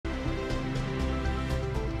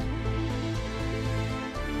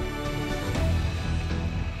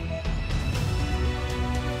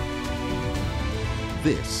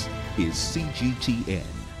This is CGTN,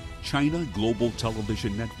 China Global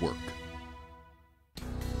Television Network.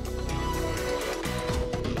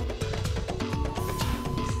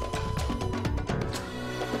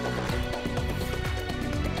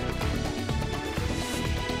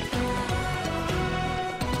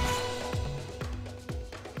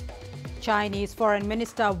 Chinese Foreign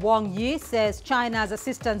Minister Wang Yi says China's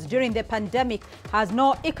assistance during the pandemic has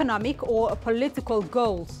no economic or political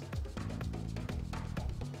goals.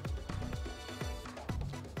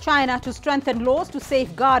 China to strengthen laws to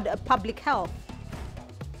safeguard public health.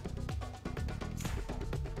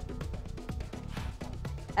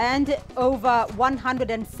 And over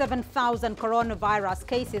 107,000 coronavirus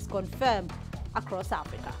cases confirmed across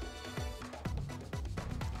Africa.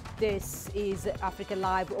 This is Africa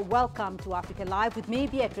Live. Welcome to Africa Live with me,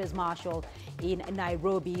 Beatrice Marshall, in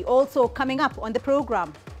Nairobi. Also coming up on the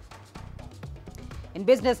program. In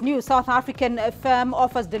business news, South African firm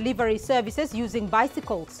offers delivery services using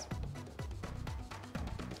bicycles.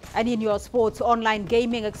 And in your sports, online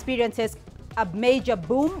gaming experiences a major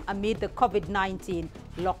boom amid the COVID-19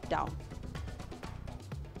 lockdown.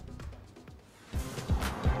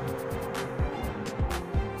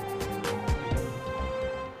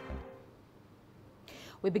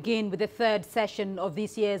 We begin with the third session of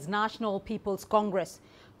this year's National People's Congress.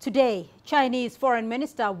 Today, Chinese Foreign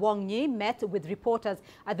Minister Wang Yi met with reporters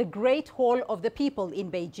at the Great Hall of the People in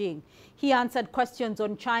Beijing. He answered questions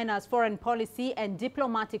on China's foreign policy and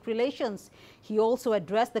diplomatic relations. He also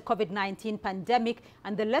addressed the COVID-19 pandemic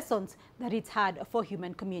and the lessons that it's had for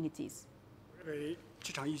human communities.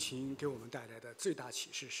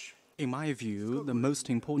 In my view, the most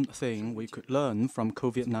important thing we could learn from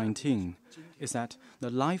COVID-19 is that the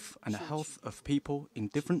life and health of people in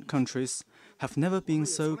different countries have never been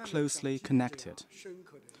so closely connected.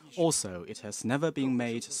 Also, it has never been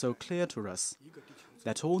made so clear to us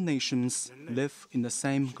that all nations live in the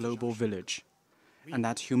same global village, and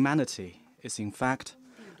that humanity is in fact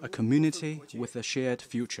a community with a shared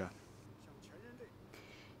future.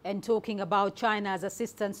 And talking about China's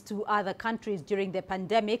assistance to other countries during the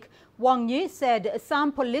pandemic, Wang Yi said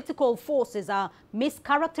some political forces are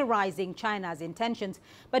mischaracterizing China's intentions,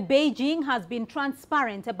 but Beijing has been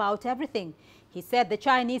transparent about everything. He said the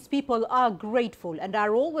Chinese people are grateful and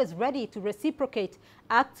are always ready to reciprocate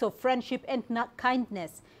acts of friendship and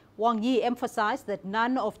kindness. Wang Yi emphasized that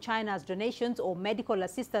none of China's donations or medical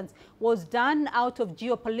assistance was done out of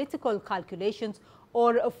geopolitical calculations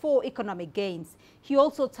or for economic gains. He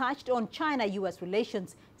also touched on China-US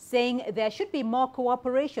relations, saying there should be more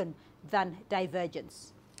cooperation than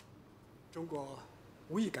divergence.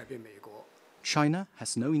 China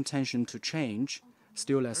has no intention to change,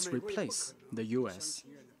 still less replace, the US.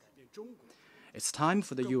 It's time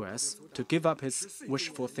for the US to give up its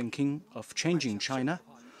wishful thinking of changing China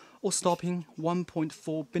or stopping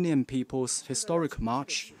 1.4 billion people's historic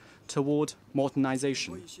march toward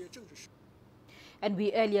modernization. And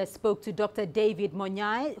we earlier spoke to Dr. David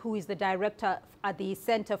Monyai, who is the director at the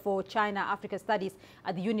Center for China-Africa Studies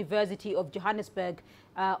at the University of Johannesburg,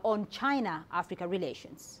 on China-Africa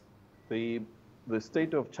relations. The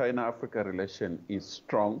state of China-Africa relation is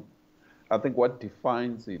strong. I think what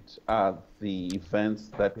defines it are the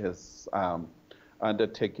events that has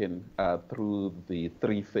undertaken through the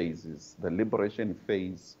three phases: the liberation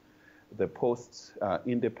phase, the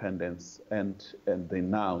post-independence, and the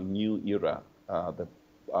now new era, the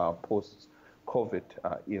post-COVID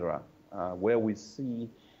era, where we see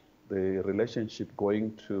the relationship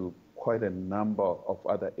going to quite a number of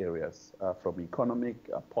other areas, from economic,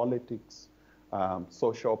 politics,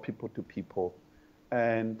 social, people to people,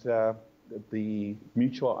 and the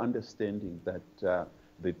mutual understanding that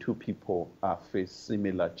the two people face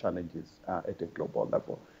similar challenges at a global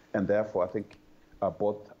level. And therefore, I think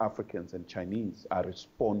both Africans and Chinese are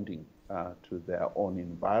responding to their own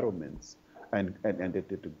environments and at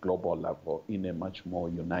the global level in a much more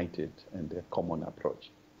united and a common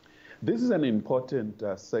approach. This is an important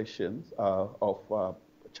session of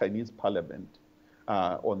Chinese Parliament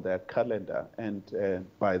on their calendar, and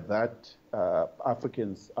by that,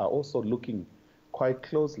 Africans are also looking quite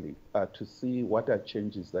closely to see what are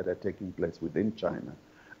changes that are taking place within China,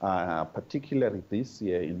 particularly this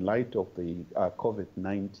year in light of the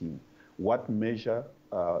COVID-19. What measure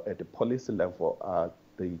at the policy level are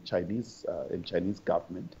the Chinese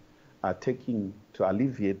government are taking to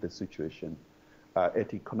alleviate the situation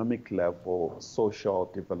at economic level,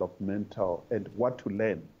 social, developmental, and what to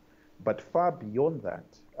learn. But far beyond that,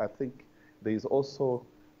 I think there is also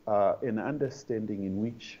an understanding in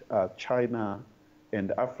which China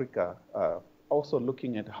and Africa are also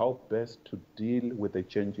looking at how best to deal with the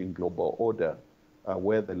changing global order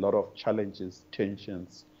where there are a lot of challenges,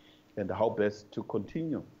 tensions, and how best to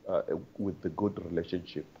continue with the good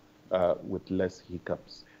relationship with less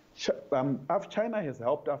hiccups. China has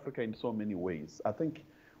helped Africa in so many ways. I think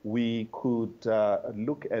we could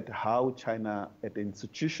look at how China, at the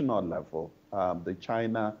institutional level, the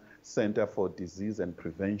China Center for Disease and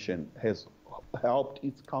Prevention has helped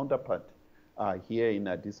its counterpart here in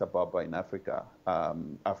Addis Ababa in Africa,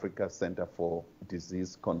 Africa Center for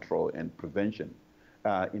Disease Control and Prevention,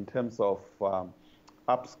 in terms of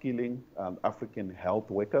upskilling African health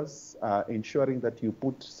workers, ensuring that you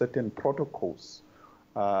put certain protocols,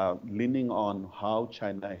 leaning on how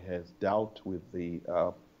China has dealt with the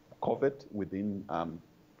COVID within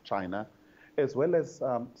China, as well as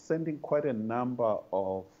sending quite a number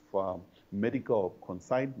of medical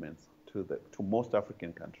consignments to most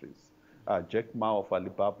African countries. Jack Ma of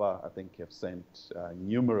Alibaba, I think, have sent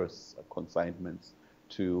numerous consignments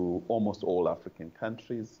to almost all African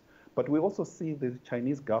countries. But we also see the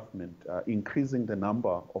Chinese government increasing the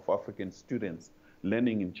number of African students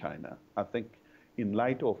learning in China. I think in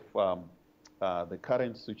light of the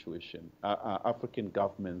current situation, African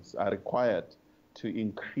governments are required to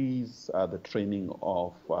increase the training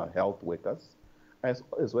of health workers,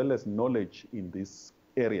 as well as knowledge in these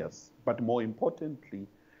areas. But more importantly,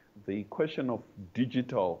 the question of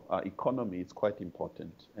digital economy is quite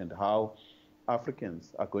important, and how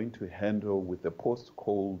Africans are going to handle with the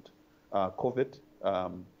post-COVID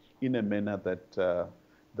in a manner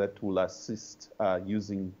that will assist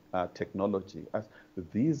using technology.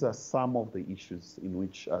 These are some of the issues in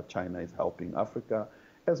which China is helping Africa,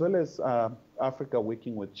 as well as Africa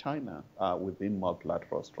working with China within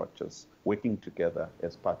multilateral structures, working together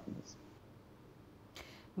as partners.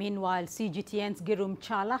 Meanwhile, CGTN's Girum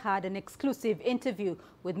Chala had an exclusive interview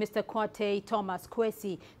with Mr. Kwate Thomas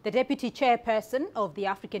Kwesi, the Deputy Chairperson of the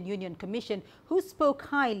African Union Commission, who spoke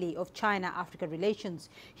highly of China-Africa relations.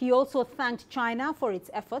 He also thanked China for its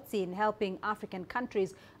efforts in helping African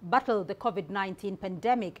countries battle the COVID-19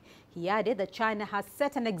 pandemic. He added that China has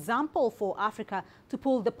set an example for Africa to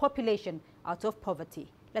pull the population out of poverty.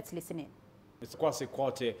 Let's listen in. Mr. Kwasi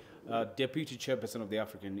Kwate, Deputy Chairperson of the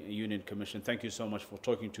African Union Commission, thank you so much for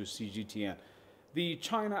talking to CGTN. The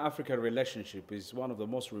China-Africa relationship is one of the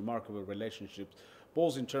most remarkable relationships,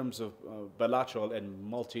 both in terms of bilateral and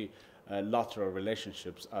multilateral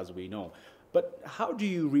relationships, as we know. But how do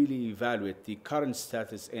you really evaluate the current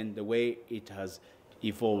status and the way it has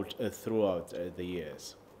evolved throughout the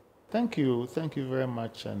years? Thank you very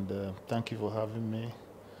much, and thank you for having me.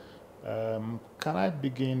 Can I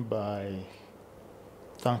begin by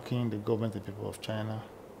thanking the government and people of China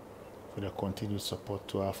for their continued support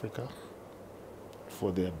to Africa,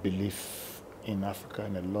 for their belief in Africa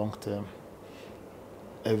in the long term,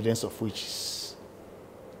 evidence of which is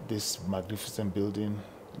this magnificent building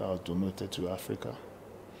that was donated to Africa.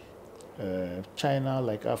 China,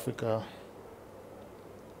 like Africa,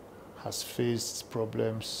 has faced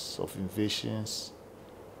problems of invasions,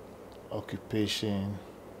 occupation,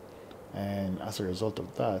 and as a result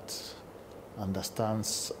of that,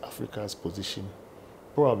 understands Africa's position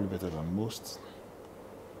probably better than most.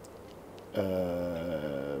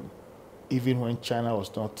 Even when China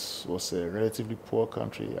was a relatively poor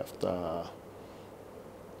country after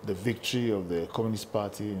the victory of the Communist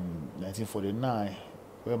Party in 1949,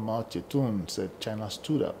 where Mao Zedong said China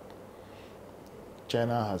stood up.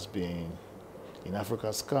 China has been in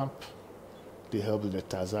Africa's camp. They helped with the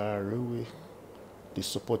Tazara Railway. They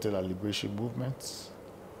supported our liberation movements.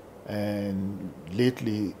 And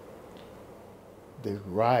lately, the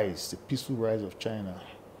peaceful rise of China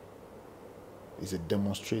is a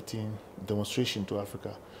demonstration to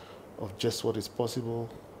Africa of just what is possible,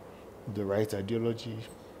 the right ideology,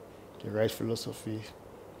 the right philosophy,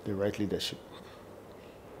 the right leadership.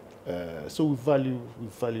 So we value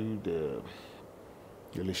the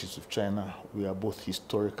relations with China. We are both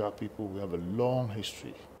historical people. We have a long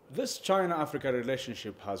history. This China-Africa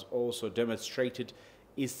relationship has also demonstrated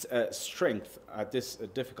its strength at this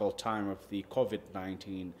difficult time of the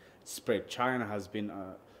COVID-19 spread. China has been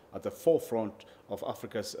at the forefront of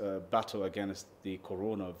Africa's battle against the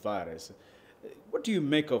coronavirus. What do you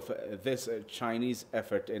make of this Chinese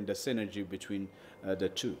effort and the synergy between the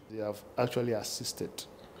two? They have actually assisted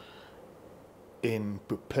in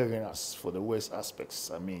preparing us for the worst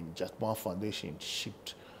aspects. I mean, Jack Ma Foundation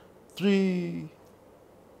shipped 3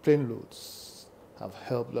 plane loads, have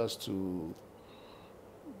helped us to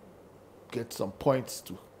get some points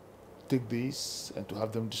to take these and to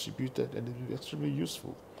have them distributed, and it will be extremely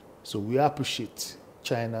useful. So we appreciate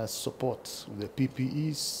China's support with the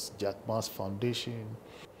PPEs, Jack Ma's foundation.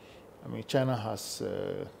 I mean, China has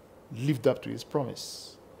lived up to his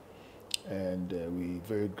promise. And we're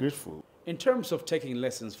very grateful. In terms of taking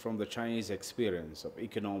lessons from the Chinese experience of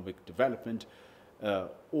economic development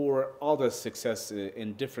or other success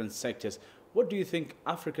in different sectors, what do you think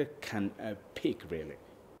Africa can pick, really?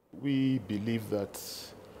 We believe that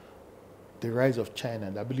the rise of China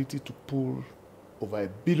and the ability to pull over 1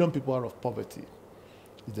 billion people out of poverty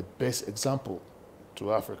is the best example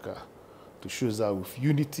to Africa to show that with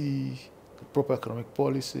unity, proper economic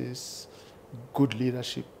policies, good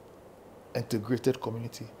leadership, integrated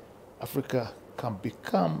community, Africa can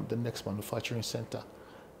become the next manufacturing center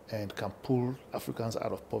and can pull Africans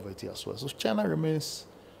out of poverty as well. So China remains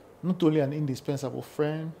not only an indispensable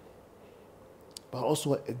friend, but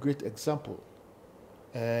also a great example.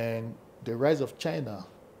 And the rise of China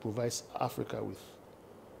provides Africa with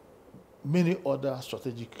many other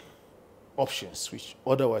strategic options which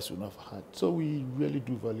otherwise we would not have had. So we really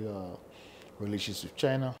do value our relations with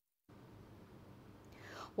China.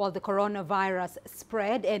 While the coronavirus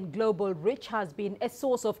spread and global reach has been a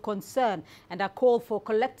source of concern and a call for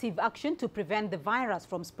collective action to prevent the virus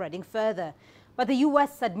from spreading further. But the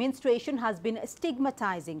U.S. administration has been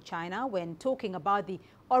stigmatizing China when talking about the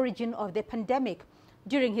origin of the pandemic.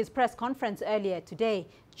 During his press conference earlier today,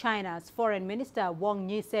 China's Foreign Minister Wang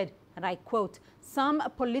Yi said, and I quote, "Some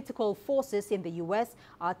political forces in the U.S.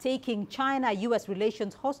 are taking China-U.S.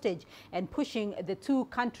 relations hostage and pushing the two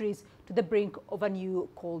countries to the brink of a new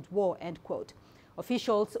Cold War," end quote.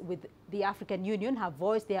 Officials with the African Union have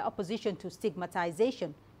voiced their opposition to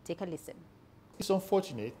stigmatization. Take a listen. It's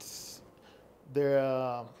unfortunate. There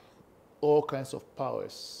are all kinds of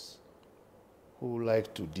powers who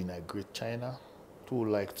like to denigrate China, who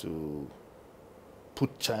like to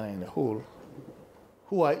put China in a hole,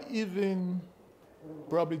 who are even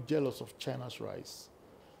probably jealous of China's rise.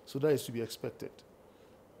 So that is to be expected.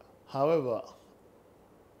 However,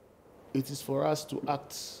 it is for us to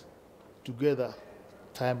act together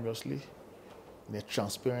timelessly in a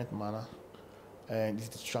transparent manner, and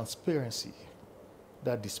it is transparency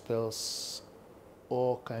that dispels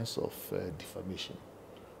all kinds of defamation.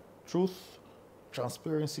 Truth,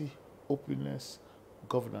 transparency, openness,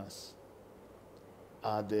 governance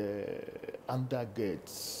are the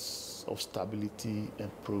undergirds of stability and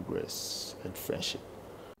progress and friendship.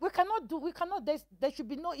 There should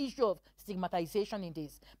be no issue of stigmatization in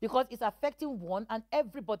this because it's affecting one and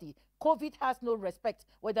everybody. COVID has no respect.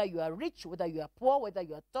 Whether you are rich, whether you are poor, whether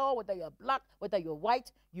you are tall, whether you are black, whether you're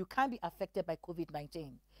white, you can't be affected by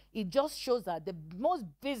COVID-19. It just shows that the most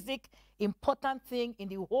basic, important thing in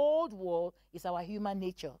the whole world is our human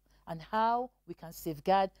nature and how we can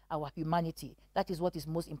safeguard our humanity. That is what is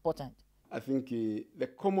most important. I think the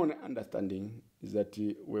common understanding is that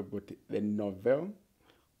we've got the novel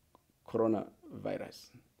coronavirus.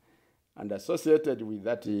 And associated with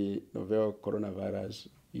that novel coronavirus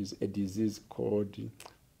is a disease called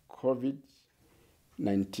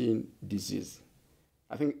COVID-19 disease.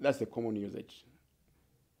 I think that's the common usage.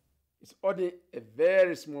 It's only a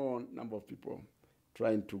very small number of people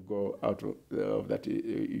trying to go out of that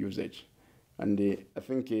usage. And I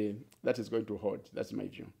think that is going to hold. That's my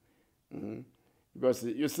view. Because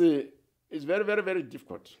you see, it's very, very, very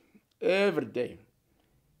difficult. Every day,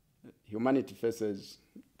 humanity faces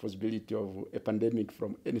possibility of a pandemic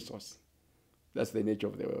from any source. That's the nature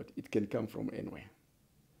of the world. It can come from anywhere.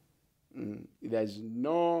 There's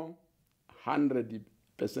no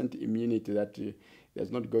 100% immunity that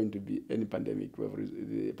there's not going to be any pandemic, whether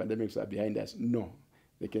the pandemics are behind us. No,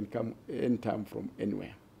 they can come anytime from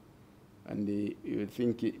anywhere. And you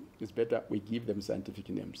think it's better we give them scientific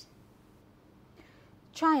names.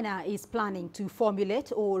 China is planning to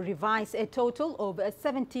formulate or revise a total of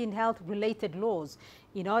 17 health-related laws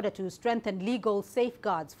in order to strengthen legal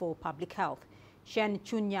safeguards for public health. Shen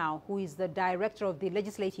Chunyao, who is the director of the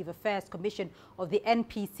Legislative Affairs Commission of the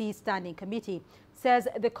NPC Standing Committee, says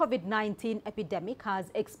the COVID-19 epidemic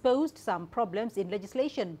has exposed some problems in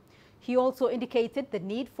legislation. He also indicated the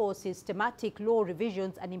need for systematic law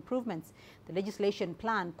revisions and improvements. The legislation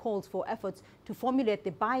plan calls for efforts to formulate the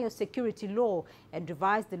biosecurity law and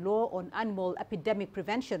revise the law on animal epidemic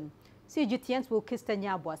prevention. CGTN's Wilkista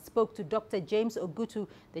Nyabwa spoke to Dr. James Ogutu,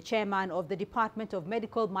 the chairman of the Department of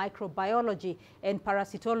Medical Microbiology and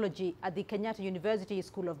Parasitology at the Kenyatta University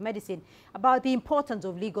School of Medicine, about the importance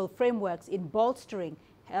of legal frameworks in bolstering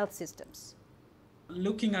health systems.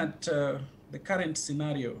 Looking at the current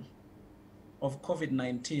scenario of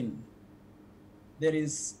COVID-19, there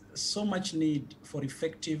is so much need for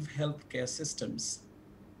effective healthcare systems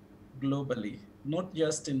globally, not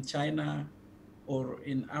just in China or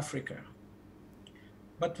in Africa.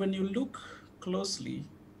 But when you look closely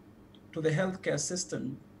to the healthcare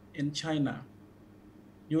system in China,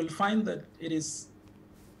 you will find that it is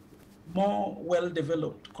more well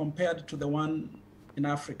developed compared to the one in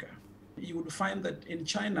Africa. You would find that in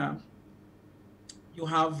China, you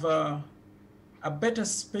have a better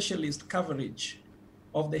specialist coverage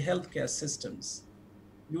of the healthcare systems.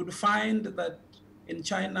 You would find that in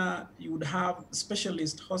China, you would have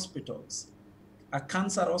specialist hospitals, a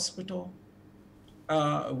cancer hospital,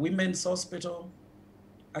 a women's hospital,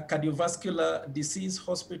 a cardiovascular disease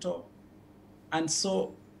hospital, and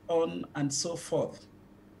so on and so forth.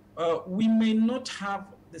 We may not have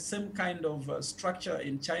the same kind of structure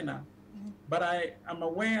in China, but I am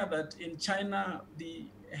aware that in China, the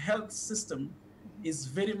health system is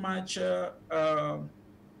very much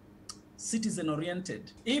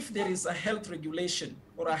citizen-oriented. If there is a health regulation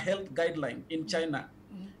or a health guideline in China,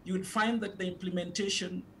 you would find that the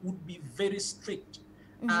implementation would be very strict.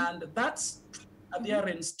 And that's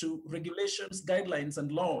adherence to regulations, guidelines,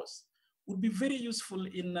 and laws would be very useful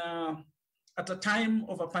in at a time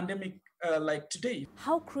of a pandemic like today.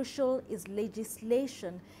 How crucial is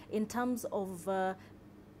legislation in terms of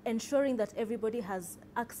ensuring that everybody has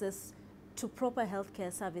access to proper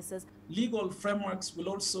healthcare services? Legal frameworks will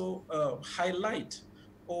also highlight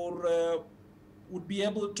or would be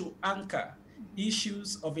able to anchor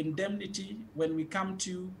issues of indemnity when we come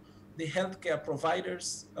to the healthcare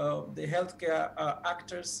providers, the healthcare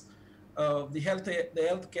actors, the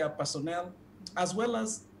healthcare personnel, as well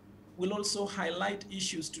as will also highlight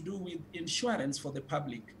issues to do with insurance for the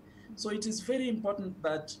public. So it is very important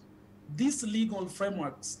that these legal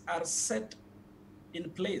frameworks are set in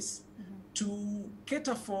place to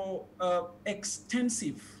cater for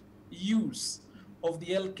extensive use of the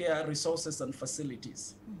healthcare resources and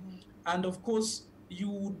facilities. And of course, you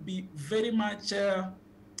would be very much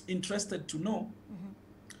interested to know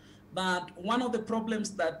that one of the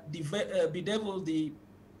problems that bedevil the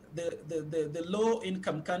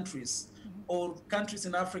low-income countries or countries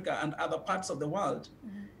in Africa and other parts of the world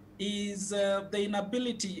is the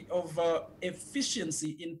inability of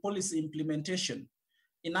efficiency in policy implementation.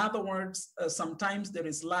 In other words, sometimes there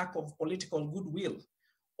is lack of political goodwill,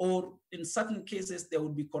 or in certain cases, there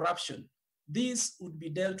would be corruption. This would be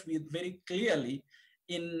dealt with very clearly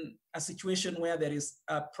in a situation where there is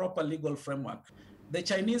a proper legal framework. The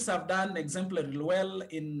Chinese have done exemplary well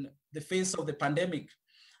in the face of the pandemic.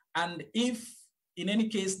 And if in any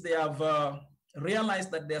case they have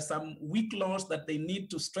realized that there are some weak laws that they need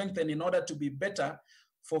to strengthen in order to be better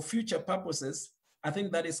for future purposes, I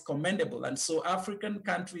think that is commendable. And so African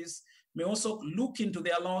countries may also look into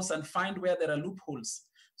their laws and find where there are loopholes,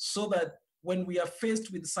 so that when we are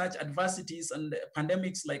faced with such adversities and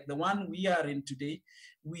pandemics like the one we are in today,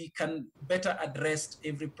 we can better address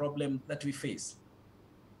every problem that we face.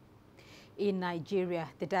 In Nigeria,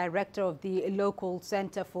 the director of the local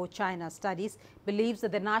Center for China Studies believes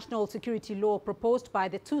that the national security law proposed by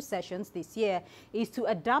the two sessions this year is to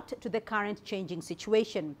adapt to the current changing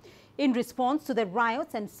situation. In response to the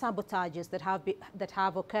riots and sabotages that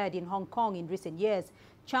have occurred in Hong Kong in recent years,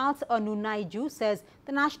 Charles Onunaiju says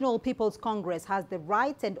the National People's Congress has the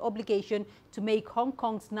right and obligation to make Hong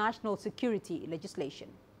Kong's national security legislation.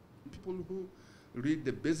 People who read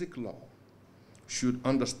the basic law should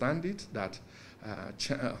understand it, that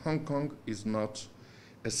Hong Kong is not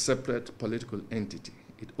a separate political entity.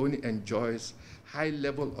 It only enjoys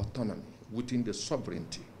high-level autonomy within the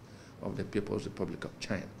sovereignty of the People's Republic of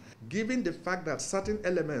China. Given the fact that certain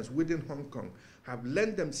elements within Hong Kong have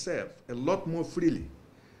lent themselves a lot more freely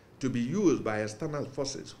to be used by external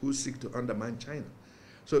forces who seek to undermine China.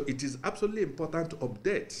 So it is absolutely important to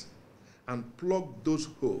update and plug those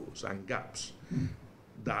holes and gaps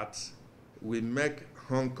that will make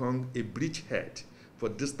Hong Kong a bridgehead for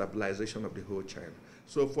destabilization of the whole China.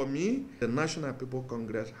 So for me, the National People's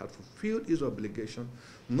Congress has fulfilled its obligation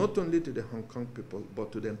not only to the Hong Kong people,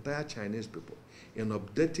 but to the entire Chinese people in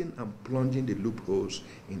updating and plunging the loopholes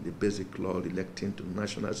in the basic law relating to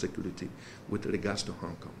national security with regards to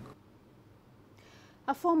Hong Kong.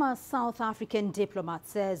 A former South African diplomat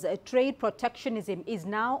says trade protectionism is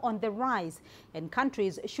now on the rise and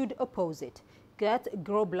countries should oppose it. Gert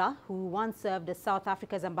Grobler, who once served as South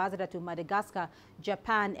Africa's ambassador to Madagascar,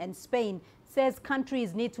 Japan and Spain, says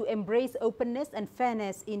countries need to embrace openness and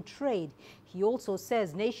fairness in trade. He also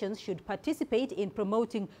says nations should participate in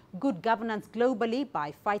promoting good governance globally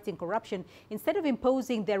by fighting corruption instead of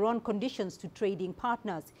imposing their own conditions to trading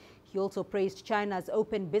partners. He also praised China's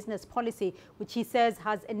open business policy, which he says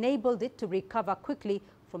has enabled it to recover quickly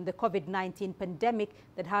from the COVID-19 pandemic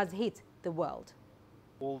that has hit the world.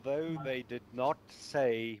 Although they did not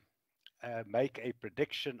make a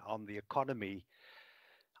prediction on the economy,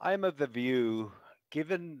 I am of the view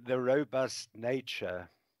given the robust nature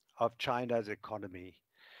of China's economy,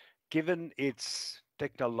 given its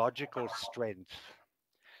technological strength,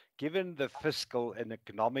 given the fiscal and the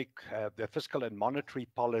fiscal and monetary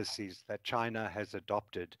policies that China has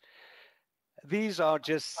adopted, these are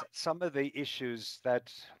just some of the issues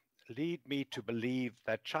that lead me to believe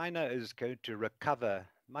that China is going to recover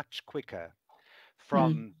much quicker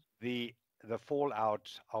from the fallout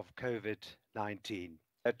of COVID-19.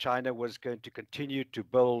 That China was going to continue to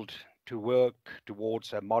work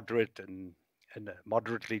towards a moderate and a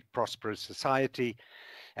moderately prosperous society.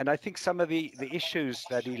 And I think some of the issues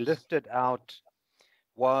that he lifted out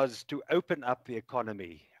was to open up the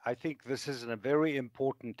economy. I think this is a very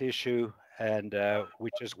important issue, and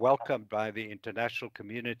which is welcomed by the international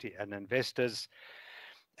community and investors.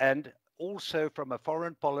 And also from a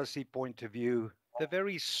foreign policy point of view, the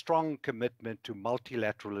very strong commitment to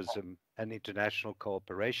multilateralism and international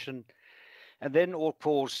cooperation. And then, of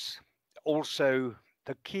course, also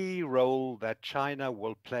the key role that China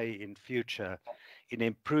will play in future in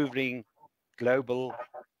improving global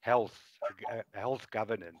health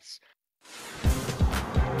governance.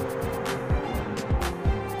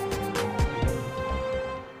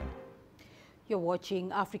 You're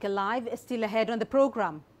watching Africa Live. Still ahead on the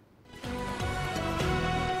program.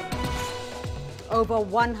 Over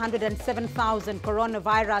 107,000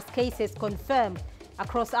 coronavirus cases confirmed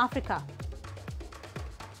across Africa.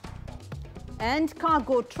 And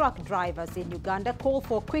cargo truck drivers in Uganda call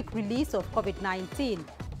for quick release of COVID-19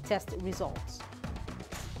 test results.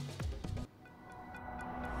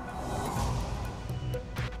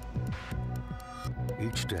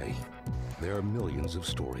 Each day, there are millions of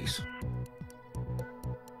stories.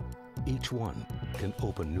 Each one can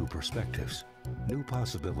open new perspectives, new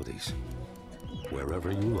possibilities.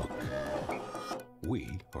 Wherever you look,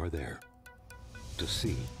 we are there to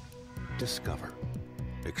see, discover,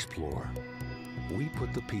 explore. We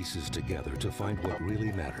put the pieces together to find what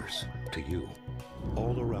really matters to you,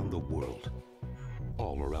 all around the world,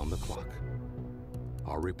 all around the clock.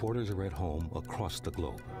 Our reporters are at home across the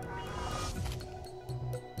globe.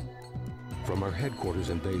 From our headquarters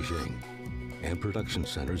in Beijing and production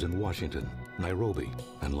centers in Washington, Nairobi,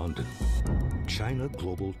 and London, China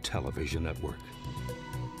Global Television Network.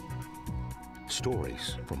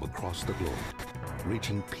 Stories from across the globe,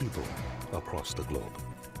 reaching people across the globe.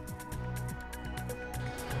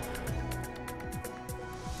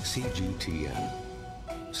 CGTN.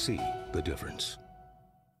 See the difference.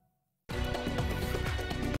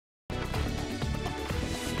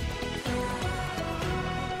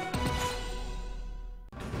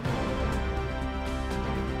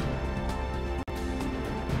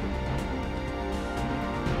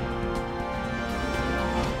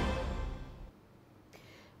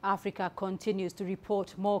 Africa continues to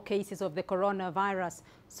report more cases of the coronavirus.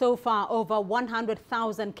 So far, over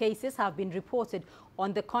 100,000 cases have been reported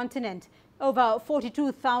on the continent. Over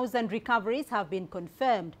 42,000 recoveries have been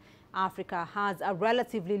confirmed. Africa has a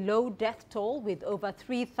relatively low death toll with over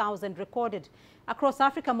 3,000 recorded. Across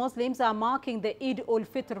Africa, Muslims are marking the Eid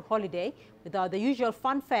ul-Fitr holiday without the usual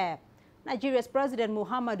fanfare. Nigeria's President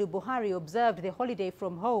Muhammadu Buhari observed the holiday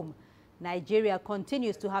from home. Nigeria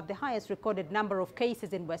continues to have the highest recorded number of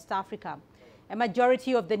cases in West Africa. A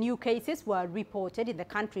majority of the new cases were reported in the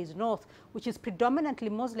country's north, which is predominantly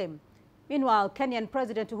Muslim. Meanwhile, Kenyan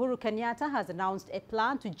President Uhuru Kenyatta has announced a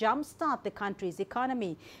plan to jumpstart the country's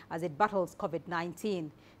economy as it battles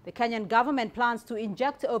COVID-19. The Kenyan government plans to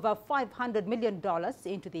inject over $500 million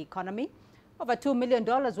into the economy. Over $2 million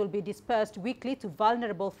will be dispersed weekly to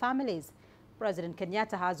vulnerable families. President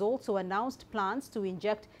Kenyatta has also announced plans to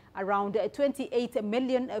inject around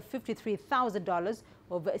 $28,053,000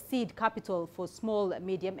 of seed capital for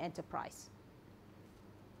small-medium enterprise.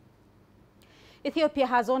 Ethiopia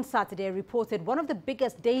has on Saturday reported one of the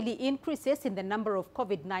biggest daily increases in the number of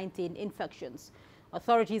COVID-19 infections.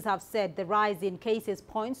 Authorities have said the rise in cases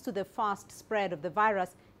points to the fast spread of the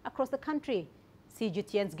virus across the country.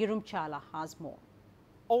 CGTN's Girum Chala has more.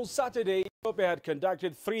 On Saturday, Ethiopia had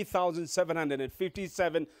conducted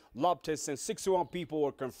 3,757 lab tests and 61 people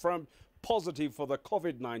were confirmed positive for the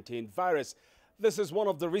COVID-19 virus. This is one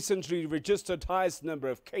of the recently registered highest number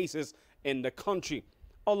of cases in the country.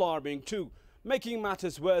 Alarming too. Making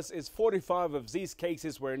matters worse is 45 of these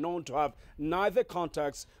cases were known to have neither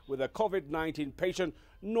contacts with a COVID-19 patient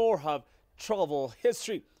nor have travel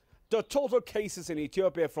history. The total cases in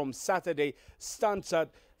Ethiopia from Saturday stands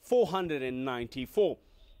at 494.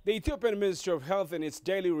 The Ethiopian Ministry of Health in its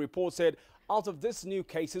daily report said out of these new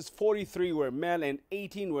cases, 43 were male and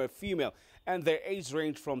 18 were female, and their age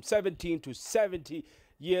ranged from 17 to 70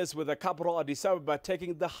 years, with the capital Addis Ababa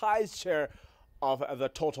taking the highest share of the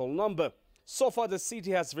total number. So far, the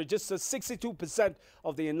city has registered 62%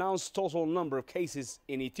 of the announced total number of cases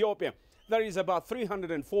in Ethiopia. There is about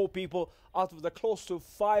 304 people out of the close to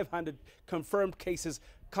 500 confirmed cases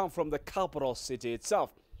come from the capital city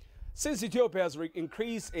itself. Since Ethiopia has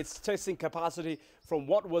increased its testing capacity from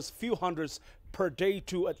what was few hundreds per day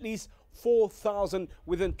to at least 4,000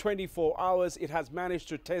 within 24 hours, it has managed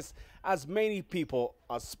to test as many people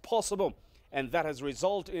as possible. And that has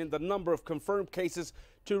resulted in the number of confirmed cases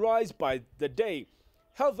to rise by the day.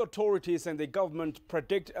 Health authorities and the government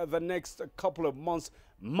predict the next couple of months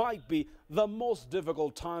might be the most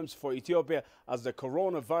difficult times for Ethiopia, as the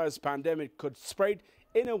coronavirus pandemic could spread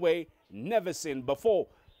in a way never seen before.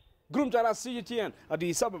 Grumjara CGTN,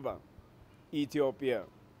 Addis Ababa, Ethiopia.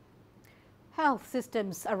 Health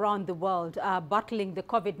systems around the world are battling the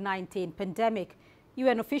COVID-19 pandemic.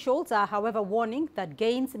 UN officials are, however, warning that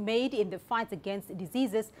gains made in the fight against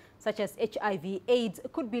diseases such as HIV/AIDS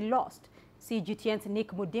could be lost. CGTN's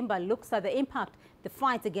Nick Mudimba looks at the impact the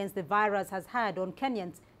fight against the virus has had on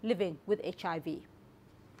Kenyans living with HIV.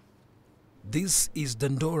 This is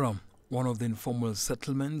Dandora, one of the informal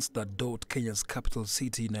settlements that dot Kenya's capital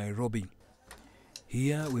city, Nairobi.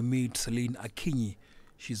 Here we meet Celine Akinyi.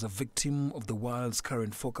 She's a victim of the world's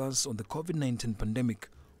current focus on the COVID-19 pandemic.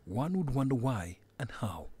 One would wonder why and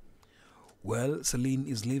how. Well, Celine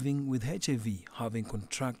is living with HIV, having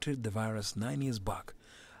contracted the virus 9 years back.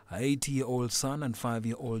 Her 80-year-old son and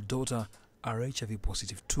 5-year-old daughter are HIV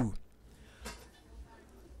positive too.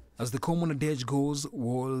 As the common adage goes,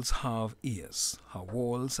 walls have ears. Her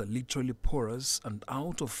walls are literally porous, and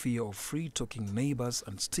out of fear of free-talking neighbors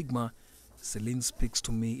and stigma, Celine speaks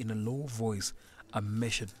to me in a low voice, a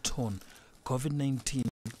measured tone. COVID-19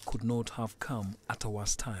 could not have come at a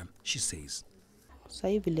worse time, she says.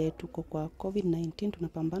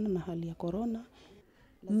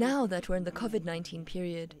 Now that we're in the COVID-19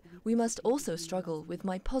 period, we must also struggle with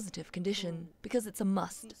my positive condition because it's a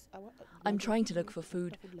must. I'm trying to look for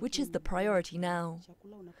food, which is the priority now.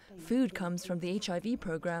 Food comes from the HIV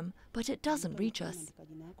program, but it doesn't reach us.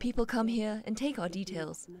 People come here and take our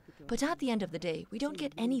details, but at the end of the day, we don't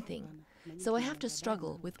get anything. So I have to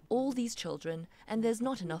struggle with all these children, and there's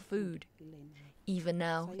not enough food. Even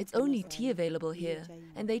now, it's only tea available here,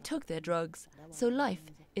 and they took their drugs, so life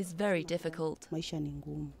is very difficult.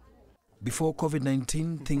 Before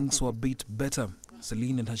COVID-19, things were a bit better.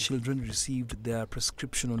 Celine and her children received their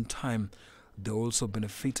prescription on time. They also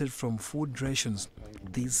benefited from food rations.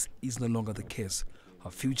 This is no longer the case.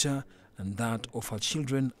 Her future and that of her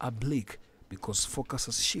children are bleak because focus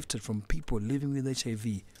has shifted from people living with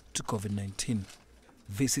HIV to COVID-19.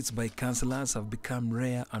 Visits by counselors have become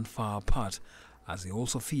rare and far apart, as they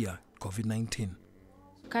also fear COVID-19.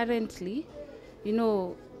 Currently,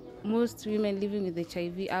 most women living with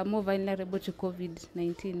HIV are more vulnerable to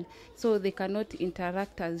COVID-19, so they cannot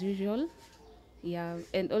interact as usual. Yeah,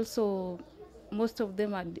 and also most of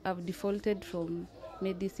them have defaulted from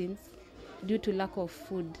medicines due to lack of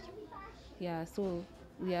food. Yeah, so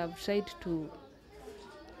we have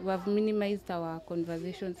minimized our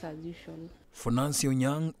conversations as usual. For Nancy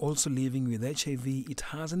Onyang, also living with HIV, it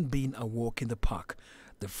hasn't been a walk in the park.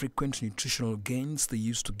 The frequent nutritional gains they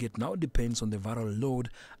used to get now depends on the viral load,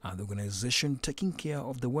 and the organization taking care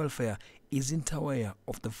of the welfare isn't aware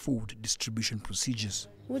of the food distribution procedures.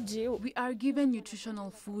 We are given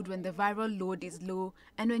nutritional food when the viral load is low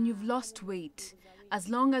and when you've lost weight. As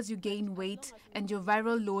long as you gain weight and your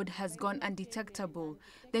viral load has gone undetectable,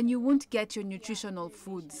 then you won't get your nutritional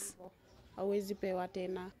foods. The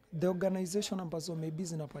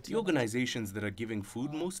organizations that are giving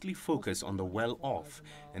food mostly focus on the well-off,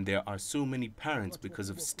 and there are so many parents because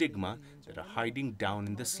of stigma that are hiding down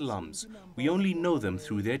in the slums. We only know them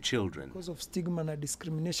through their children. Because of stigma and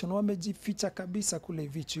discrimination,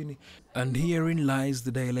 and herein lies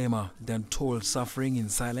the dilemma, the untold suffering in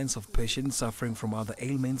silence of patients suffering from other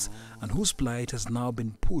ailments and whose plight has now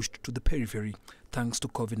been pushed to the periphery thanks to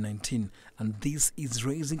COVID-19, and this is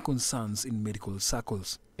raising concerns in medical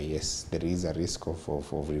circles. Yes, there is a risk of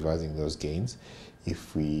reversing those gains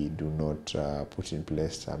if we do not put in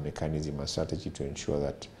place a mechanism, a strategy to ensure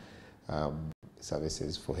that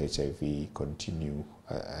services for HIV continue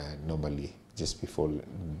normally, just before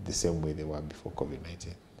the same way they were before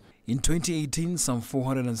COVID-19. In 2018, some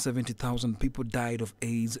 470,000 people died of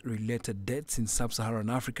AIDS-related deaths in sub-Saharan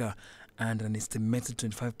Africa, and an estimated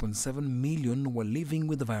 25.7 million were living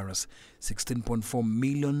with the virus, 16.4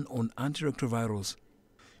 million on antiretrovirals.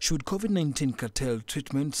 Should COVID-19 curtail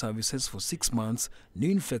treatment services for 6 months,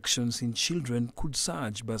 new infections in children could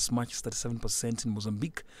surge by as much as 37% in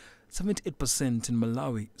Mozambique, 78% in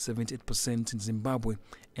Malawi, 78% in Zimbabwe,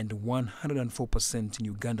 and 104% in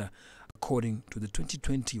Uganda, according to the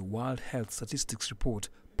 2020 World Health Statistics Report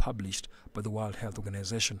published by the World Health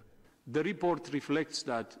Organization. The report reflects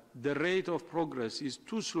that the rate of progress is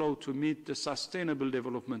too slow to meet the Sustainable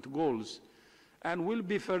Development Goals and will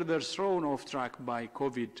be further thrown off track by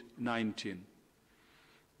COVID-19.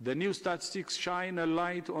 The new statistics shine a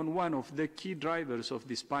light on one of the key drivers of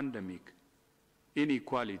this pandemic: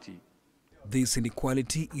 inequality. This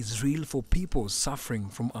inequality is real for people suffering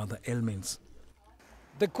from other ailments.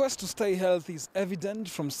 The quest to stay healthy is evident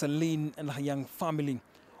from Celine and her young family.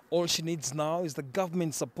 All she needs now is the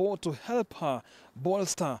government support to help her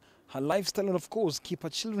bolster her lifestyle and, of course, keep her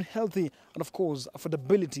children healthy and, of course,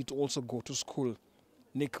 affordability to also go to school.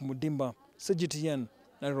 Nick Mudimba, CGTN,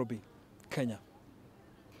 Nairobi, Kenya.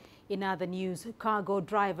 In other news, cargo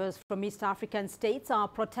drivers from East African states are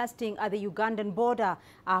protesting at the Ugandan border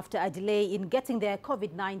after a delay in getting their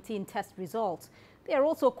COVID-19 test results. They are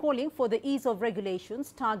also calling for the ease of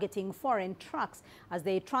regulations targeting foreign trucks as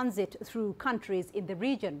they transit through countries in the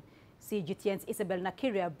region. CGTN's Isabel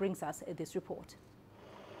Nakiria brings us this report.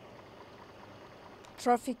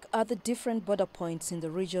 Traffic at the different border points in the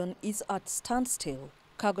region is at standstill.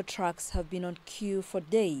 Cargo trucks have been on queue for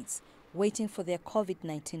days, waiting for their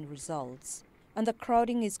COVID-19 results. And the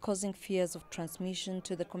crowding is causing fears of transmission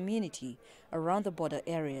to the community around the border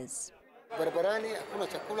areas.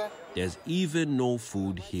 There's even no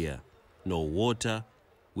food here, no water.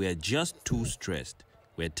 We're just too stressed.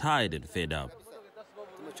 We're tired and fed up.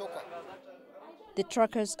 The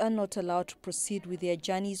truckers are not allowed to proceed with their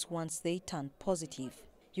journeys once they turn positive.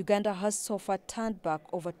 Uganda has so far turned back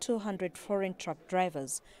over 200 foreign truck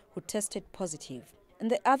drivers who tested positive.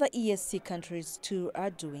 And the other ESC countries too are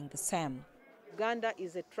doing the same. Uganda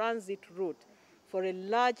is a transit route for a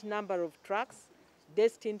large number of trucks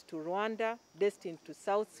destined to Rwanda, destined to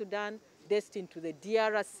South Sudan, destined to the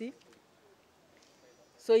DRC.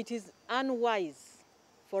 So it is unwise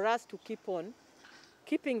for us to keep on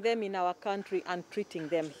keeping them in our country and treating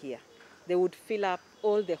them here. They would fill up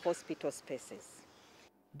all the hospital spaces.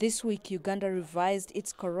 This week, Uganda revised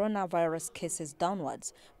its coronavirus cases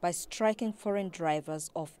downwards by striking foreign drivers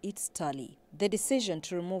off its tally. The decision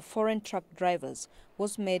to remove foreign truck drivers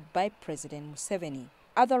was made by President Museveni.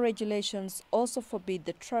 Other regulations also forbid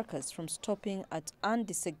the truckers from stopping at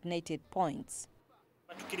undesignated points.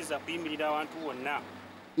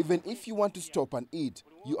 Even if you want to stop and eat,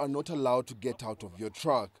 you are not allowed to get out of your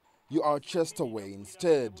truck. You are chased away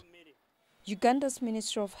instead. Uganda's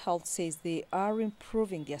Ministry of Health says they are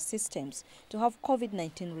improving their systems to have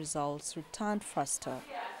COVID-19 results returned faster.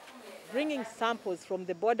 Bringing samples from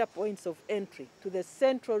the border points of entry to the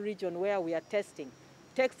central region where we are testing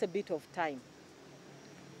takes a bit of time.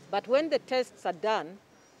 But when the tests are done,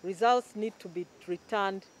 results need to be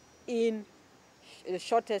returned in the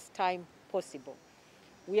shortest time possible.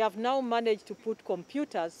 We have now managed to put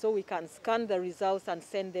computers so we can scan the results and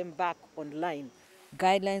send them back online.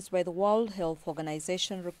 Guidelines by the World Health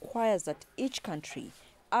Organization requires that each country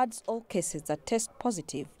adds all cases that test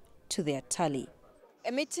positive to their tally.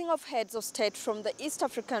 A meeting of heads of state from the East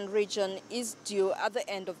African region is due at the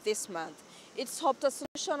end of this month. It's hoped a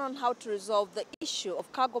solution on how to resolve the issue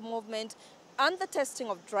of cargo movement and the testing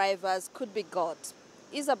of drivers could be got.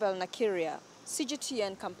 Isabel Nakiria,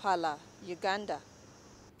 CGTN, Kampala, Uganda.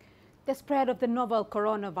 The spread of the novel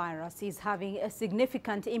coronavirus is having a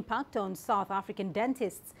significant impact on South African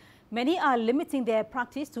dentists. Many are limiting their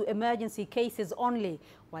practice to emergency cases only,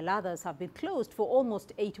 while others have been closed for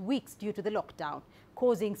almost 8 weeks due to the lockdown,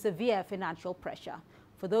 causing severe financial pressure.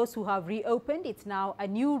 For those who have reopened, it's now a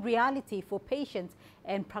new reality for patients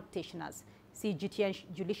and practitioners. CGTN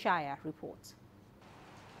Julie Shire reports.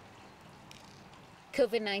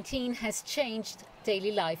 COVID-19 has changed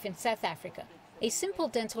daily life in South Africa. A simple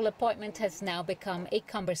dental appointment has now become a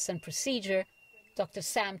cumbersome procedure. Dr.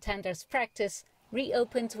 Sam Tander's practice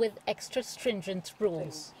reopened with extra stringent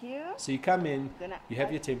rules. So you come in, you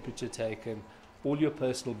have your temperature taken, all your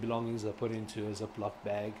personal belongings are put into a Ziploc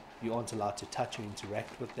bag. You aren't allowed to touch or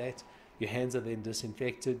interact with that. Your hands are then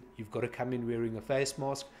disinfected. You've got to come in wearing a face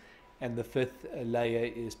mask. And the fifth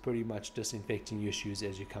layer is pretty much disinfecting your shoes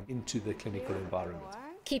as you come into the clinical environment.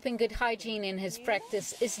 Keeping good hygiene in his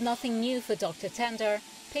practice is nothing new for Dr. Tander.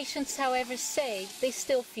 Patients, however, say they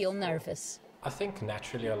still feel nervous. I think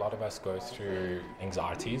naturally a lot of us go through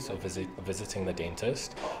anxieties of visiting the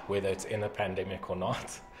dentist, whether it's in a pandemic or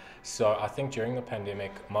not. So I think during the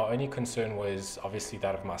pandemic, my only concern was obviously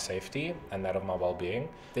that of my safety and that of my well-being.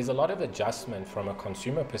 There's a lot of adjustment from a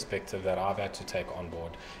consumer perspective that I've had to take on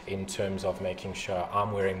board in terms of making sure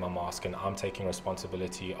I'm wearing my mask and I'm taking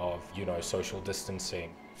responsibility of, social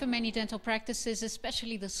distancing. For many dental practices,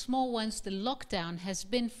 especially the small ones, the lockdown has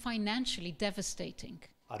been financially devastating.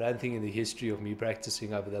 I don't think in the history of me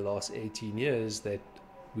practicing over the last 18 years that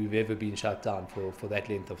we've ever been shut down for that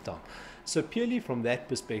length of time. So purely from that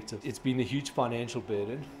perspective, it's been a huge financial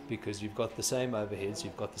burden because you've got the same overheads,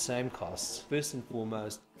 you've got the same costs. First and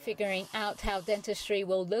foremost, figuring out how dentistry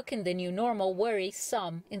will look in the new normal worries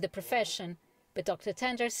some in the profession. But Dr.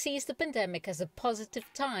 Tender sees the pandemic as a positive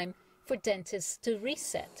time for dentists to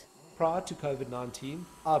reset. Prior to COVID-19,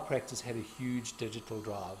 our practice had a huge digital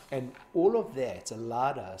drive, and all of that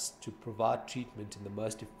allowed us to provide treatment in the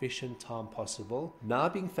most efficient time possible. Now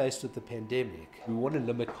being faced with the pandemic, we want to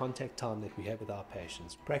limit contact time that we have with our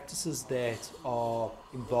patients. Practices that are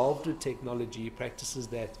involved with technology, practices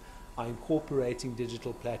that are incorporating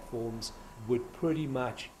digital platforms would pretty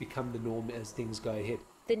much become the norm as things go ahead.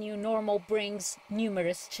 The new normal brings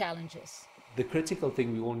numerous challenges. The critical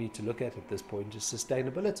thing we all need to look at this point is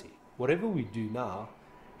sustainability. Whatever we do now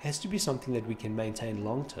has to be something that we can maintain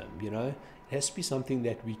long term, It has to be something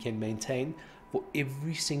that we can maintain for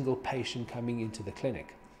every single patient coming into the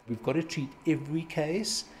clinic. We've got to treat every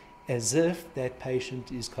case as if that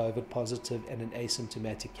patient is COVID positive and an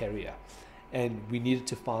asymptomatic carrier. And we needed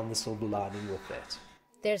to find the silver lining with that.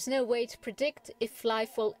 There's no way to predict if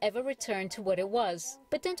life will ever return to what it was,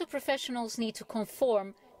 but dental professionals need to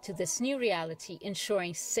conform to this new reality,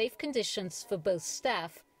 ensuring safe conditions for both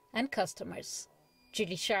staff and customers.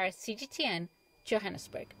 Julie Shar, CGTN,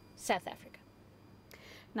 Johannesburg, South Africa.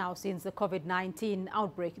 Now, since the COVID-19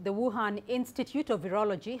 outbreak, the Wuhan Institute of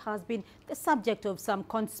Virology has been the subject of some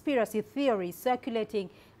conspiracy theories circulating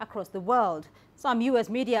across the world. Some U.S.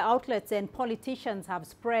 media outlets and politicians have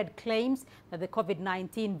spread claims that the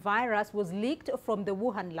COVID-19 virus was leaked from the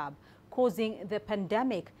Wuhan lab, causing the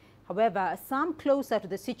pandemic. However, some closer to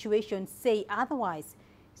the situation say otherwise.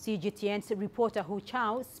 CGTN's reporter Hu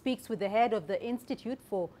Chao speaks with the head of the institute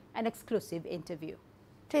for an exclusive interview.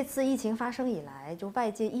 这次疫情发生以来，就外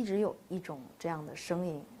界一直有一种这样的声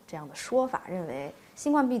音、这样的说法，认为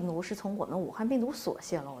新冠病毒是从我们武汉病毒所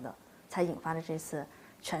泄露的，才引发了这次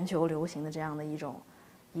全球流行的这样的一种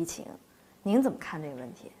疫情。您怎么看这个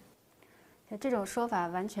问题？这种说法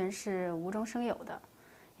完全是无中生有的。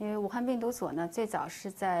 因为武汉病毒所呢，最早是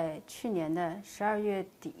在去年的12月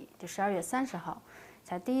底，就12月30号，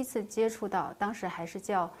才第一次接触到当时还是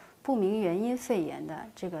叫不明原因肺炎的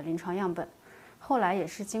这个临床样本。后来也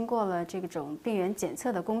是经过了这种病原检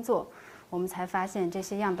测的工作，我们才发现这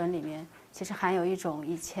些样本里面其实含有一种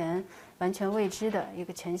以前完全未知的一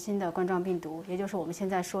个全新的冠状病毒，也就是我们现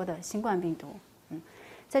在说的新冠病毒。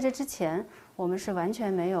在这之前，我们是完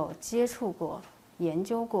全没有接触过、研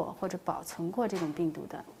究过或者保存过这种病毒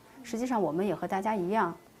的。实际上，我们也和大家一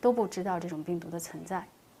样都不知道这种病毒的存在。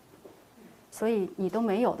所以你都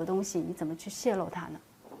没有的东西，你怎么去泄露它呢？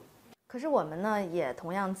 可是我们呢，也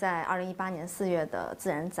同样在2018年4月的《自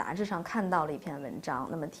然》杂志上看到了一篇文章，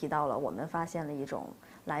那么提到了我们发现了一种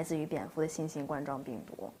来自于蝙蝠的新型冠状病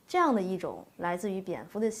毒。这样的一种来自于蝙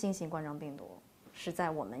蝠的新型冠状病毒，是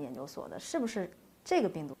在我们研究所的，是不是这个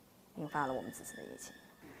病毒引发了我们此次的疫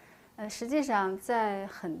情？实际上，在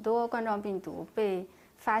很多冠状病毒被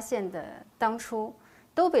发现的当初，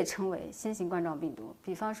都被称为新型冠状病毒。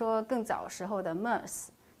比方说，更早时候的 MERS，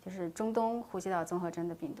 就是中东呼吸道综合征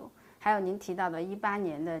的病毒。 还有您提到的18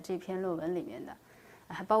年的这篇论文里面的，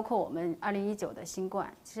还包括我们2019的新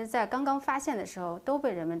冠，其实在刚刚发现的时候都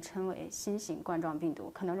被人们称为新型冠状病毒，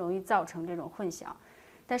可能容易造成这种混淆。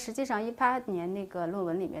但实际上18年那个论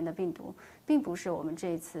文里面的病毒，并不是我们这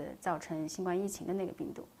一次造成新冠疫情的那个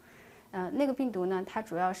病毒。那个病毒呢，它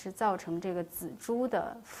主要是造成这个仔猪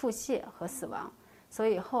的腹泻和死亡，所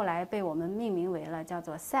以后来被我们命名为了叫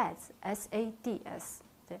做 SADS。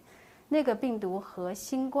对。 那个病毒和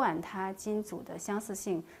新冠它基因组的相似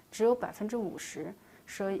性只有50%，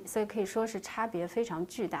所以可以说是差别非常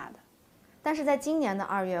巨大的。但是在今年的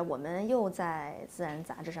2月，我们又在《自然》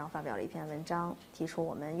杂志上发表了一篇文章，提出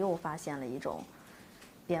我们又发现了一种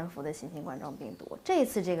蝙蝠的新型冠状病毒。这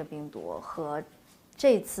次这个病毒和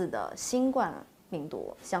这次的新冠病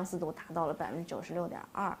毒相似度达到了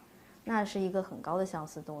96.2%，那是一个很高的相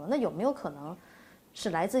似度了。那有没有可能是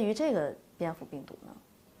来自于这个蝙蝠病毒呢？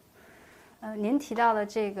 您提到的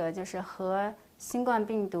这个就是和新冠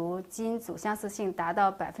病毒基因组相似性达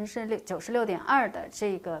到96.2%的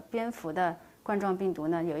这个蝙蝠的冠状病毒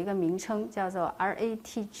呢，有一个名称叫做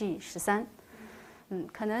RATG13。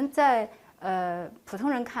可能在普通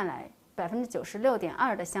人看来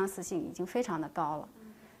，96.2%的相似性已经非常的高了。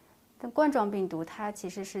但冠状病毒它其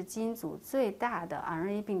实是基因组最大的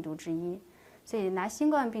RNA 病毒之一，所以拿新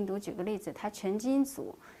冠病毒举个例子，它全基因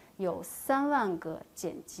组有3万个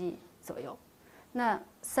碱基左右。那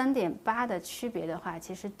3.8的区别的话，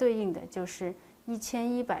其实对应的就是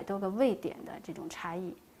1100多个位点的这种差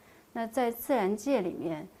异。那在自然界里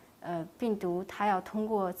面，病毒它要通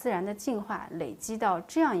过自然的进化累积到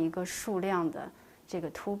这样一个数量的这个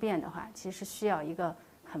突变的话，其实需要一个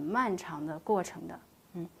很漫长的过程的。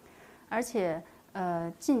而且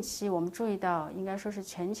近期我们注意到，应该说是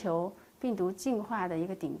全球病毒进化的一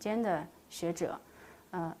个顶尖的学者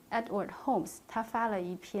，Edward Holmes， 他发了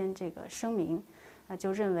一篇这个声明。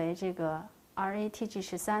就认为这个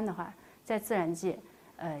RATG13的话，在自然界，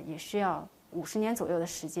也需要50年左右的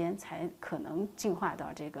时间才可能进化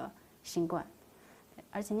到这个新冠。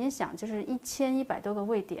而且您想，就是1100多个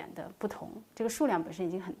位点的不同，这个数量本身已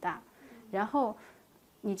经很大，然后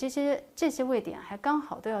你这些位点还刚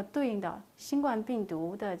好都要对应到新冠病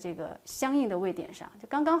毒的这个相应的位点上，就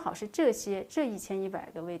刚刚好是这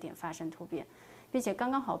1100个位点发生突变，并且刚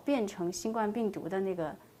刚好变成新冠病毒的那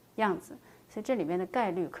个样子。所以这里面的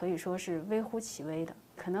概率可以说是微乎其微的，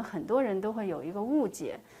可能很多人都会有一个误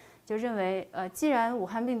解，就认为既然武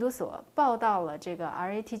汉病毒所报道了这个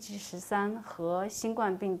RATG13和新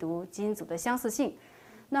冠病毒基因组的相似性，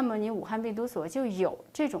那么你武汉病毒所就有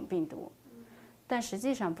这种病毒，但实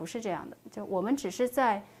际上不是这样的。就我们只是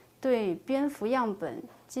在对蝙蝠样本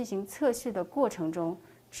进行测序的过程中，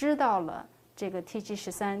知道了这个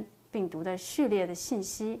TG13病毒的序列的信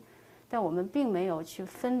息。但我们并没有去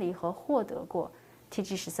分离和获得过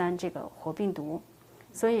TG13这个活病毒，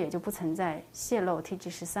所以也就不存在泄露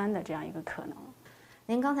TG13的这样一个可能。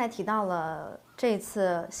您刚才提到了这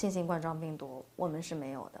次新型冠状病毒我们是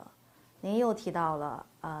没有的，您又提到了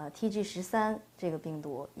TG13这个病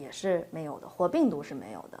毒也是没有的，活病毒是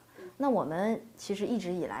没有的。那我们其实一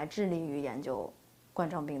直以来致力于研究冠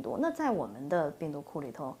状病毒，那在我们的病毒库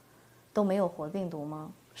里头都没有活病毒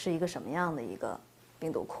吗？是一个什么样的一个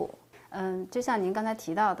病毒库？就像您刚才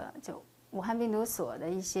提到的，就武汉病毒所的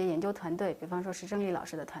一些研究团队，比方说石正丽老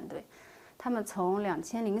师的团队，他们从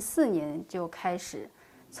2004年就开始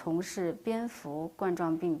从事蝙蝠冠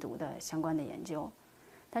状病毒的相关的研究，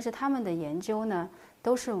但是他们的研究呢，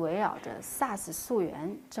都是围绕着 SARS 溯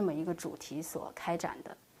源这么一个主题所开展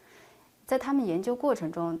的。在他们研究过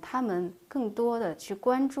程中，他们更多的去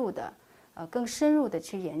关注的，更深入的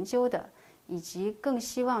去研究的，以及更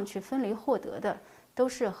希望去分离获得的，都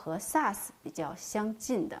是和 SARS 比较相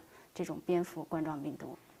近的这种蝙蝠冠状病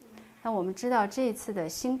毒。那我们知道这一次的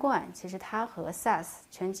新冠，其实它和 SARS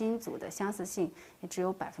全基因组的相似性也只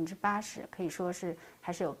有80%，可以说是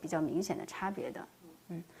还是有比较明显的差别的。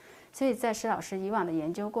所以在石老师以往的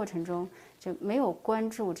研究过程中，就没有关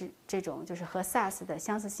注这种就是和 SARS 的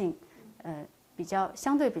相似性，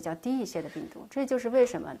相对比较低一些的病毒。这就是为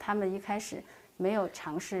什么他们一开始没有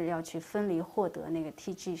尝试要去分离获得那个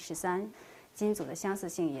TG13。基因组的相似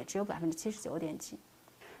性也只有79点几。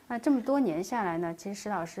那这么多年下来呢，其实石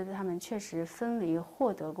老师他们确实分离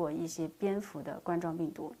获得过一些蝙蝠的冠状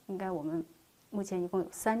病毒，应该我们目前一共有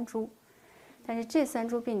3株，但是这3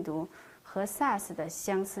株病毒和 SARS 的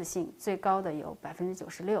相似性最高的有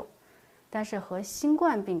96%，但是和新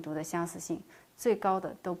冠病毒的相似性最高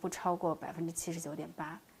的都不超过79.8%。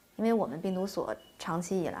因为我们病毒所长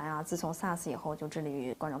期以来啊，自从 SARS 以后就致力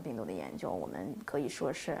于冠状病毒的研究，我们可以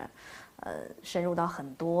说是，深入到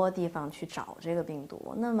很多地方去找这个病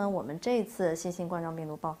毒。那么我们这次新型冠状病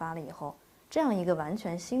毒爆发了以后，这样一个完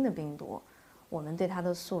全新的病毒，我们对它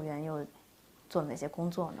的溯源又做哪些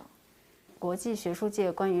工作呢？国际学术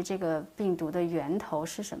界关于这个病毒的源头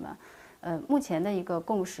是什么？目前的一个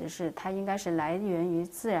共识是，它应该是来源于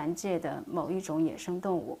自然界的某一种野生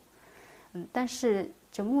动物。但是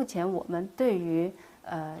就目前我们对于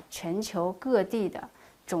全球各地的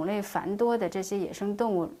种类繁多的这些野生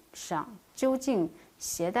动物上究竟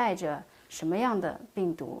携带着什么样的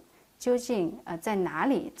病毒，究竟在哪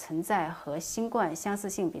里存在和新冠相似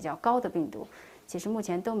性比较高的病毒，其实目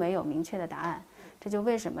前都没有明确的答案。这就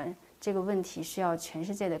为什么这个问题需要全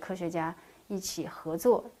世界的科学家一起合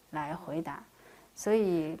作来回答。所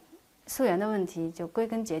以溯源的问题就归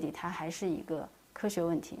根结底它还是一个科学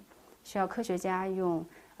问题，需要科学家用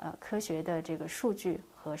科学的这个数据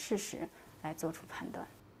和事实来做出判断。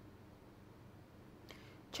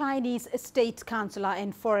Chinese State Councillor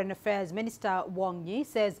and Foreign Affairs Minister Wang Yi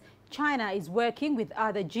says China is working with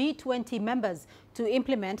other G20 members to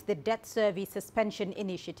implement the debt service suspension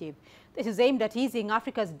initiative. This is aimed at easing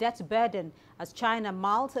Africa's debt burden as China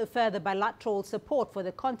mounts further bilateral support for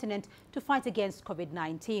the continent to fight against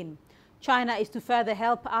COVID-19. China is to further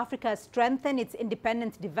help Africa strengthen its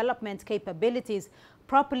independent development capabilities,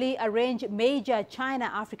 properly arrange major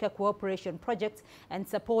China-Africa cooperation projects, and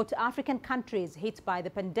support African countries hit by the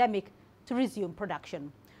pandemic to resume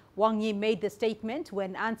production. Wang Yi made the statement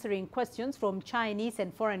when answering questions from Chinese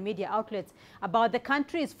and foreign media outlets about the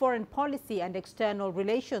country's foreign policy and external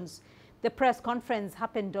relations. The press conference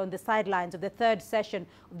happened on the sidelines of the third session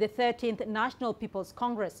of the 13th National People's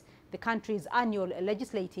Congress, the country's annual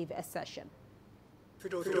legislative session.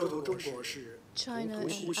 China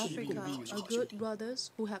and Africa are good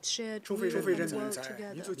brothers who have shared real world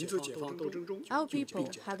together. Our people,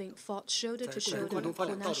 having fought shoulder to shoulder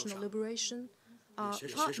for national liberation, are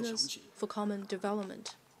partners for common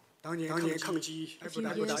development. A few years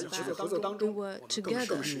back, we were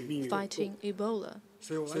together fighting Ebola.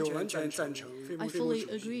 I fully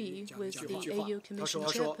agree with the AU Commission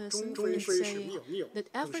chairperson in saying that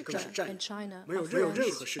Africa and China are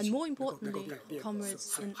friends and, more importantly,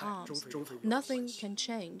 comrades in arms. Nothing can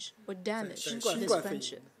change or damage this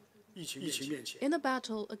friendship. In the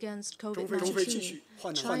battle against COVID-19,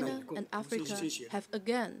 China and Africa have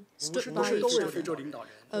again stood by each other.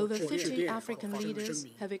 Over 50 African leaders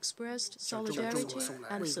have expressed solidarity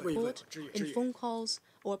and support in phone calls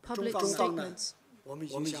or public statements.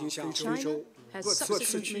 China has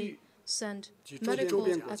subsequently sent medical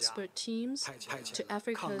expert teams to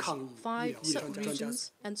Africa's 5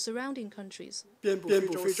 sub-regions and surrounding countries.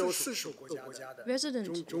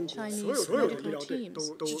 Resident Chinese medical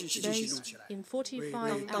teams based in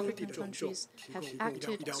 45 African countries have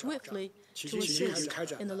acted swiftly to assist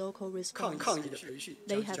in the local response.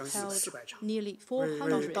 They have held nearly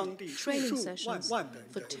 400 training sessions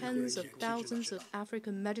for tens of thousands of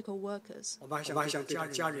African medical workers.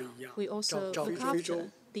 We also look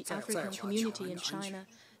after the African community in China,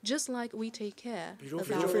 just like we take care of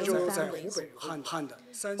our own families.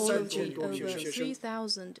 All of the over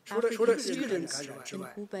 3,000 African students in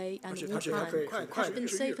Hubei and Wuhan have been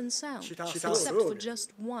safe and sound, except for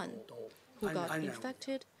just one who got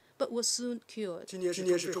infected but was soon cured.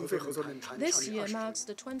 This year marks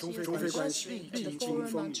the 20th anniversary of the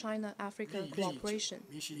Forum on China-Africa Cooperation.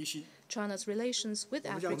 China's relations with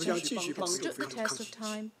Africa have stood the test of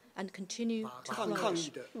time and continue to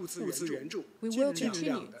flourish. We will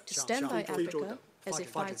continue to stand by Africa as it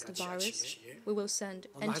fights the virus. We will send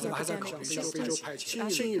anti-epidemic assistance to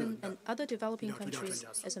African and other developing countries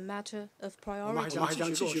as a matter of priority.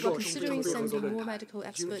 We're considering sending more medical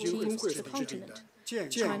expert teams to the continent.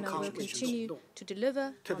 China will continue to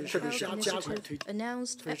deliver on the health initiative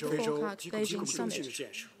announced at the 4th Beijing Summit.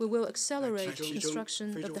 We will accelerate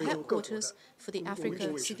construction of the headquarters for the Africa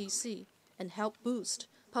CDC and help boost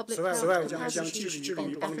public health capacity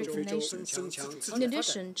in African nations. In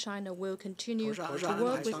addition, China will continue to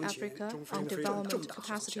work with Africa on development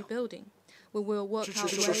capacity building. We will work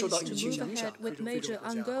out ways to move ahead with major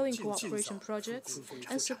ongoing cooperation projects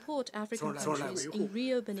and support African countries in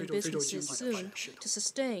reopening businesses soon to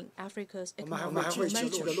sustain Africa's economic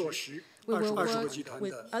momentum. We will work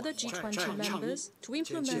with other G20 members to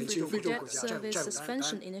implement the debt service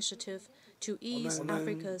suspension initiative to ease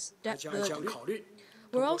Africa's debt burden.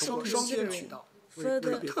 We're also considering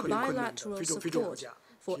further bilateral support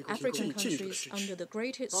for African countries under the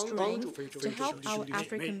greatest strain to help our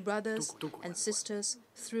African brothers and sisters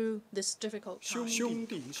through this difficult time.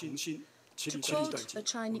 To quote a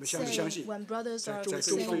Chinese saying, when brothers are of the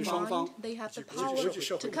same mind, they have the power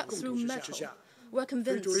to cut through metal. We're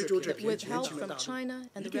convinced that with help from China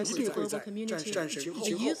and the rest of the global community,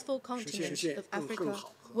 the youthful continent of Africa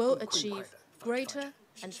will achieve greater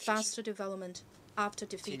and faster development after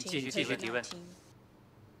defeating COVID-19.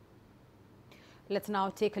 Let's now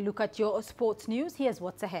take a look at your sports news. Here's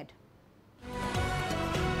what's ahead.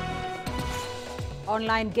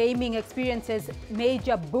 Online gaming experiences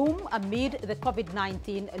major boom amid the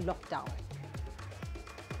COVID-19 lockdown.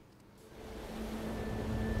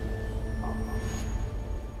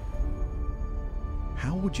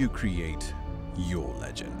 How would you create your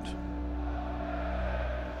legend?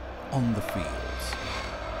 On the fields,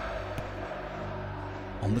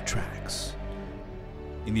 on the tracks,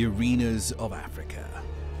 in the arenas of Africa.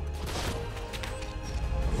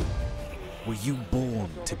 Were you born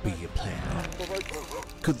to be a player?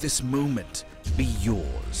 Could this moment be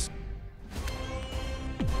yours?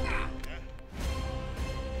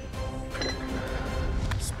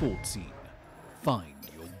 Sports Scene. Find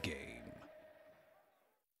your game.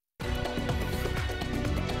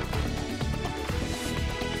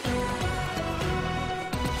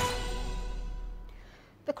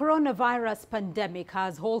 coronavirus pandemic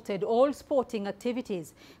has halted all sporting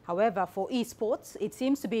activities. However, for esports, it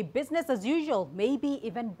seems to be business as usual, maybe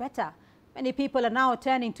even better. Many people are now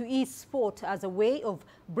turning to esport as a way of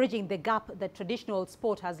bridging the gap that traditional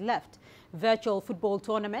sport has left. Virtual football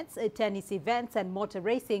tournaments, tennis events and motor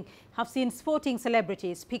racing have seen sporting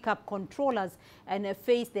celebrities pick up controllers and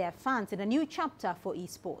face their fans in a new chapter for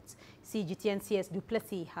esports. CGTN's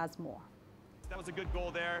Duplessis has more. That was a good goal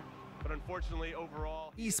there. But unfortunately,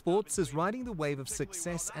 overall, esports is riding the wave of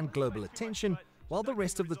success and global attention, while the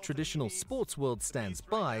rest of the traditional sports world stands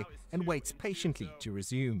by and waits patiently to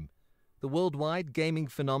resume. The worldwide gaming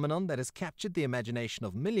phenomenon that has captured the imagination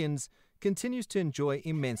of millions continues to enjoy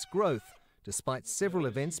immense growth, despite several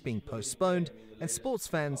events being postponed and sports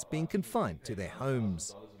fans being confined to their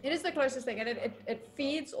homes. It is the closest thing, and it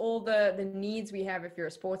feeds all the needs we have if you're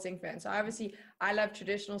a sporting fan. So obviously, I love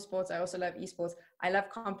traditional sports. I also love esports. I love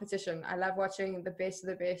competition. I love watching the best of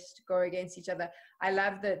the best go against each other. I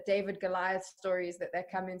love the David Goliath stories that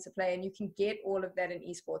come into play, and you can get all of that in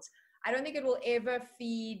esports. I don't think it will ever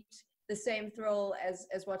feed the same thrill as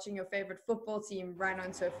watching your favorite football team run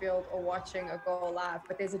onto a field or watching a goal live,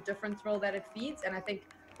 but there's a different thrill that it feeds, and I think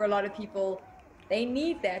for a lot of people, they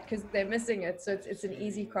need that because they're missing it, so it's an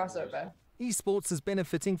easy crossover. Esports is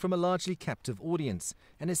benefiting from a largely captive audience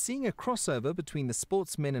and is seeing a crossover between the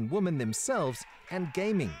sportsmen and women themselves and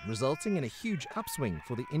gaming, resulting in a huge upswing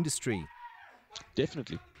for the industry.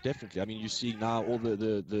 Definitely. I mean, you see now all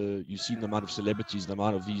you see the amount of celebrities, the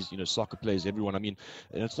amount of these, soccer players, everyone. I mean,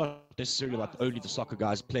 and it's not necessarily about only the soccer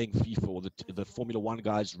guys playing FIFA or the Formula One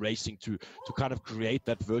guys racing to kind of create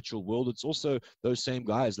that virtual world. It's also those same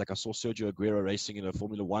guys. Like I saw Sergio Aguero racing in a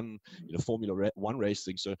Formula One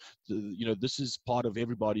racing. So, this is part of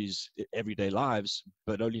everybody's everyday lives,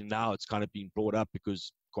 but only now it's kind of being brought up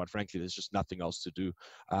because, quite frankly, there's just nothing else to do.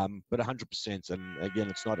 But 100%, and again,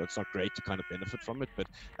 it's not great to kind of benefit from it, but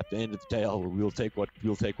at the end of the day, we'll take what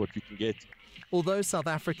we can get. Although South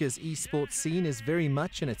Africa's esports scene is very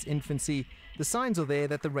much in its infancy, the signs are there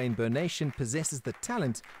that the Rainbow Nation possesses the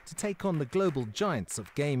talent to take on the global giants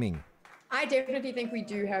of gaming. I definitely think we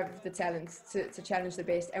do have the talent to challenge the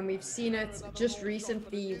best, and we've seen it just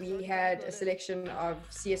recently. We had a selection of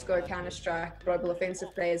CSGO, Counter-Strike, Global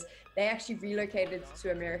Offensive players. They actually relocated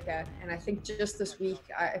to America, and I think just this week,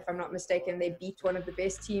 if I'm not mistaken, they beat one of the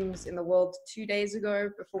best teams in the world 2 days ago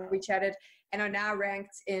before we chatted, and are now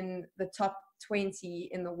ranked in the top 20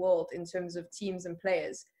 in the world in terms of teams and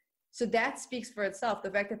players. So that speaks for itself, the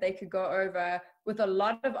fact that they could go over with a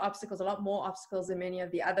lot of obstacles, a lot more obstacles than many of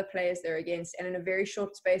the other players they're against, and in a very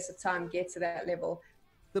short space of time get to that level.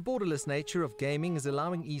 The borderless nature of gaming is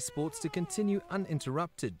allowing esports to continue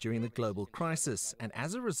uninterrupted during the global crisis, and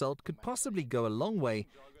as a result could possibly go a long way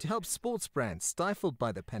to help sports brands stifled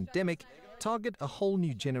by the pandemic target a whole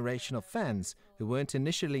new generation of fans who weren't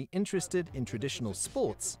initially interested in traditional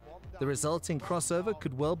sports. The resulting crossover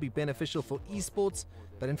could well be beneficial for esports,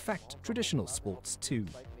 but in fact traditional sports too.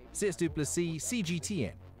 CS Duplessis,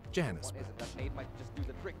 CGTN, Johannesburg.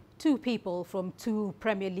 2 people from 2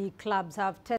 Premier League clubs have tested